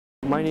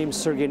My name is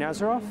Sergey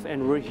Nazarov,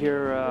 and we're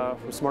here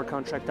from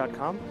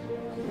smartcontract.com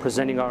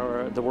presenting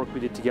the work we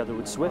did together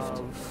with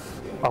Swift,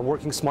 a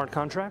working smart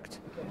contract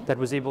that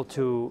was able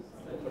to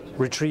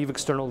retrieve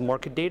external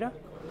market data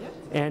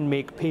and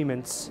make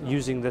payments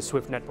using the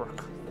Swift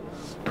network.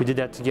 We did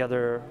that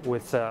together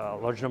with a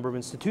large number of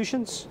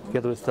institutions,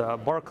 together with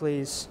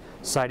Barclays,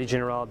 Societe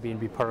Generale,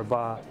 BNP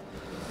Paribas,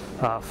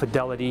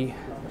 Fidelity,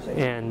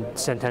 and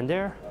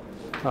Santander.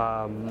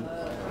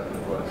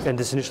 And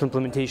this initial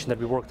implementation that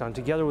we worked on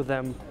together with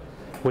them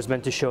was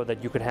meant to show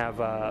that you could have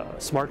a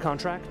smart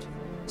contract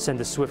send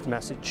a Swift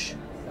message.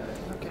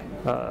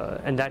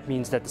 And that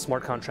means that the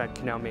smart contract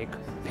can now make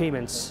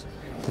payments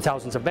to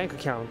thousands of bank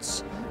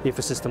accounts if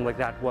a system like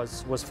that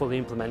was fully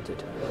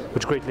implemented,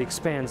 which greatly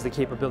expands the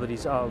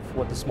capabilities of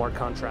what the smart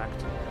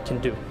contract can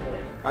do.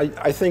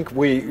 I think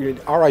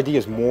our idea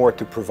is more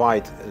to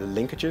provide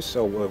linkages.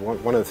 So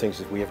one of the things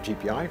is we have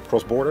GPI,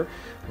 cross-border.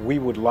 We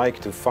would like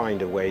to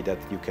find a way that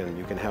you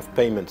can have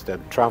payments that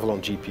travel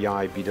on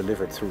GPI be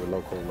delivered through a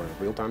local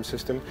real-time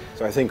system.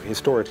 So I think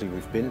historically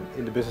we've been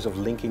in the business of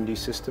linking these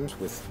systems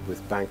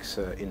with banks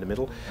in the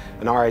middle.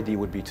 And our idea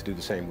would be to do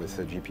the same with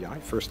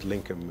GPI. First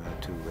link them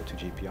to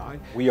GPI.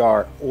 We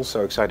are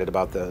also excited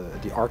about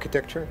the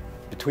architecture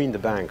between the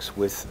banks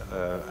with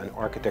an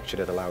architecture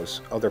that allows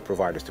other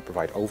providers to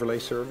provide overlay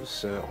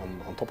service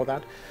on top of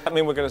that. I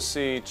mean, we're going to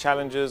see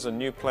challengers and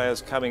new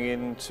players coming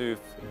into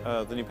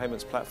the new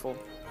payments platform?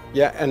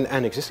 Yeah,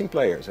 and existing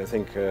players. I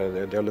think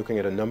they're looking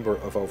at a number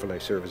of overlay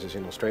services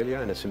in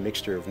Australia, and it's a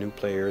mixture of new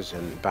players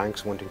and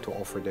banks wanting to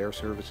offer their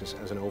services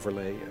as an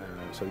overlay.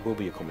 So it will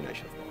be a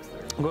combination of both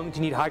there. We're going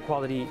to need high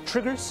quality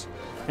triggers,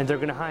 and they're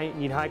going to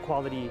need high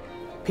quality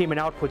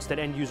payment outputs that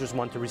end users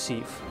want to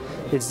receive.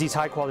 It's these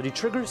high quality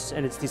triggers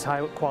and it's these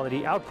high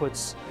quality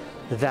outputs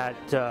that,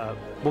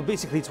 well,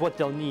 basically it's what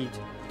they'll need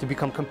to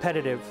become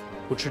competitive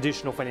with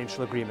traditional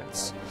financial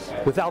agreements.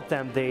 Without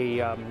them,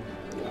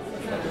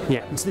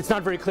 it's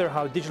not very clear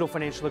how a digital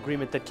financial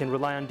agreement that can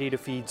rely on data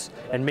feeds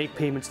and make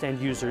payments to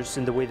end users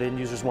in the way that end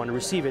users want to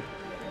receive it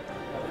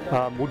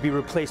would be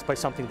replaced by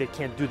something that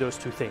can't do those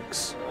two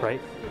things,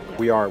 right?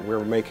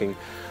 We're making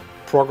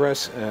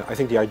progress. I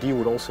think the idea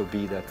would also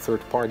be that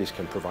third parties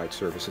can provide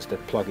services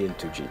that plug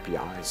into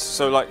GPI.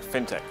 So like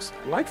fintechs?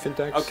 Like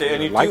fintechs, okay,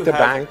 and like the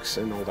banks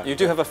and all that. You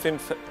do have a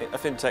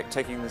fintech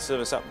taking the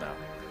service up now?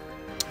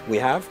 We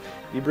have,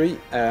 Ibri,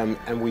 and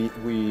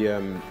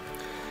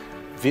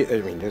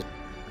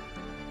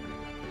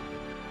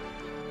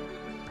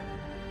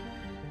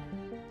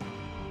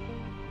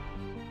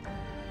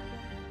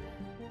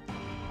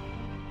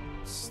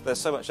there's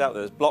so much out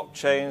there. There's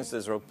blockchains,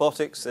 there's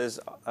robotics, there's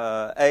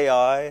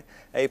AI,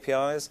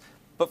 APIs.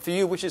 But for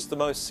you, which is the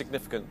most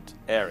significant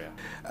area?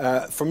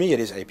 For me, it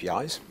is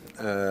APIs.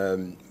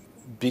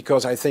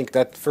 Because I think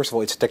that, first of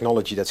all, it's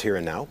technology that's here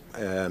and now.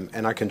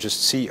 And I can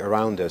just see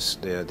around us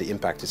the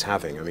impact it's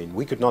having. I mean,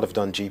 we could not have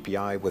done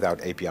GPI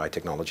without API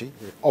technology.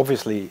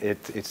 Obviously,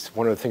 it's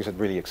one of the things that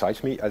really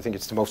excites me. I think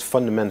it's the most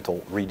fundamental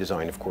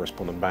redesign of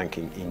correspondent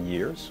banking in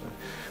years.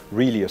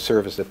 Really a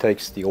service that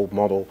takes the old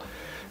model,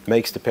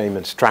 makes the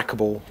payments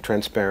trackable,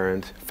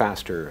 transparent,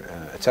 faster,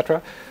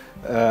 etc.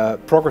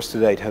 Progress to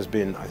date has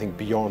been, I think,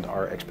 beyond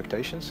our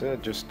expectations.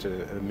 Just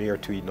a mere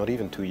not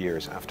even 2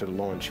 years after the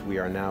launch, we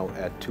are now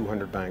at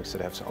 200 banks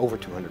that have, over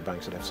 200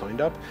 banks that have signed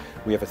up.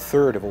 We have a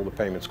third of all the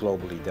payments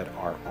globally that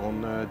are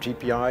on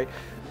GPI.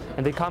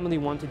 And they commonly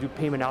want to do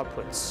payment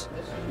outputs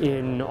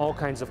in all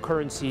kinds of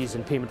currencies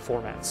and payment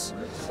formats.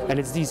 And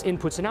it's these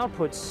inputs and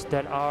outputs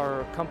that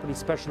our company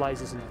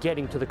specializes in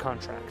getting to the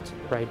contract,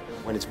 right?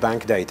 When it's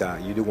bank data,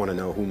 you do want to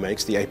know who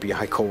makes the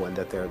API call and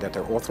that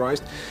they're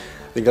authorized.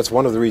 I think that's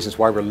one of the reasons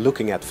why we're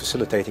looking at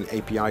facilitating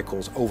API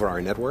calls over our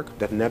network.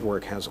 That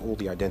network has all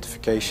the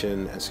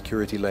identification and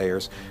security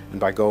layers, and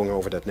by going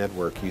over that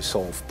network, you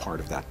solve part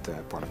of that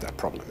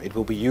problem. It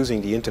will be using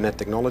the internet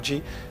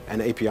technology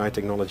and API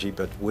technology,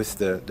 but with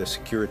the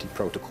security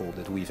protocol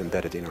that we've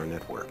embedded in our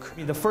network.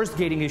 The first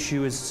gating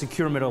issue is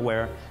secure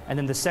middleware, and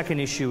then the second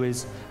issue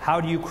is how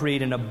do you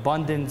create an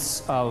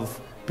abundance of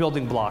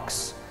building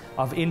blocks,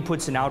 of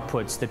inputs and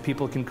outputs that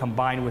people can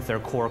combine with their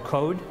core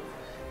code.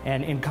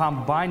 And in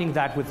combining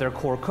that with their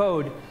core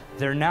code,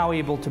 they're now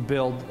able to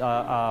build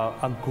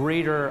a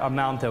greater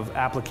amount of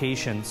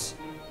applications.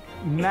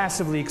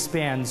 Massively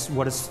expands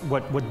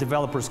what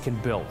developers can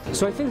build.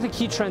 So I think the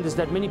key trend is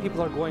that many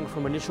people are going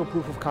from initial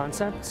proof of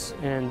concepts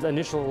and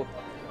initial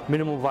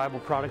minimum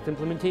viable product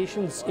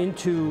implementations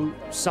into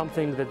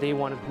something that they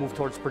want to move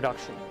towards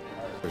production.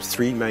 There's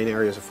three main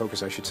areas of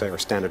focus, I should say, are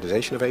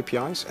standardization of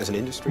APIs as an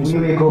industry. We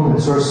make open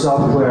source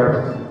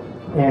software,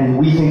 and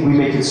we think we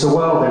make it so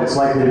well that it's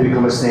likely to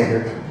become a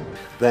standard.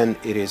 Then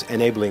it is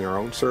enabling our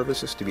own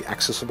services to be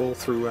accessible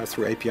through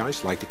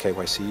APIs, like the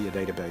KYC, a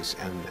database,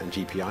 and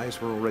GPI,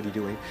 as we're already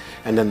doing.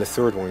 And then the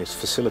third one is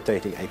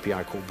facilitating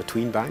API call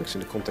between banks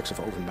in the context of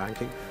open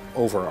banking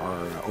over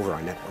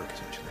our network,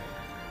 essentially.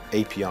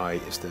 API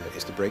is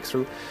the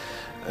breakthrough.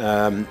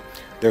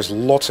 There's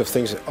lots of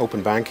things,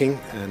 open banking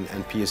and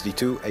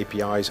PSD2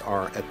 APIs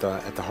are at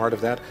the heart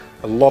of that.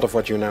 A lot of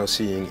what you're now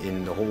seeing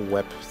in the whole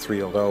Web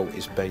 3.0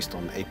 is based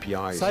on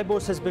APIs.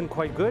 Sybos has been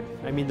quite good.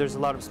 I mean, there's a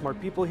lot of smart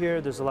people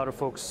here. There's a lot of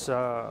folks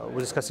we're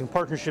discussing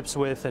partnerships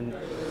with, and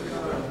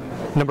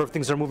a number of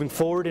things are moving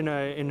forward in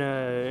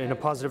a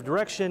positive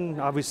direction.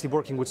 Obviously,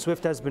 working with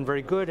Swift has been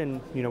very good, and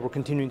we're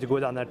continuing to go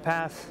down that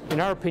path. In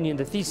our opinion,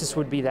 the thesis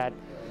would be that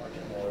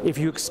if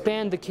you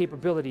expand the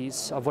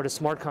capabilities of what a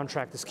smart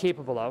contract is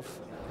capable of,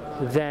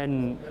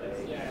 then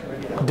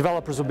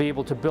developers will be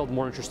able to build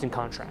more interesting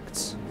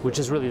contracts, which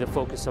is really the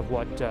focus of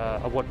what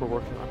we're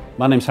working on.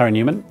 My name's Harry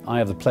Newman. I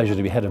have the pleasure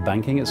to be head of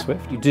banking at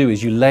Swift. What you do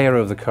is you layer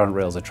over the current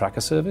Rails a tracker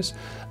service,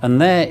 and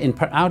there,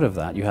 out of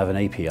that, you have an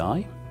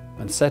API,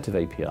 a set of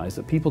APIs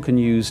that people can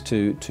use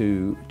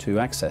to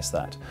access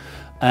that.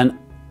 And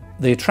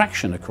the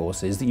attraction, of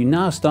course, is that you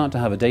now start to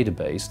have a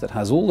database that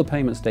has all the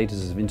payment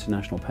statuses of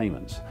international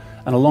payments.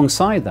 And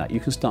alongside that, you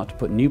can start to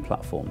put new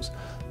platforms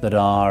that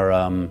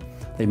are,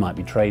 they might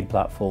be trade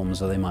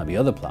platforms or they might be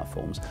other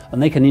platforms,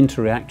 and they can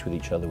interact with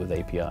each other with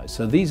APIs.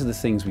 So these are the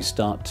things we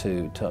start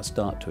to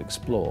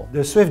explore.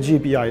 The Swift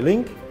GPI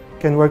link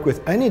can work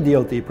with any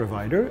DLT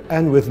provider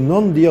and with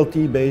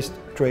non-DLT based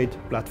trade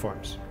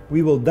platforms.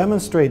 We will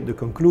demonstrate the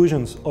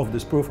conclusions of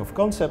this proof of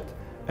concept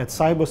at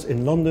Sybos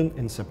in London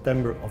in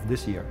September of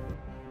this year.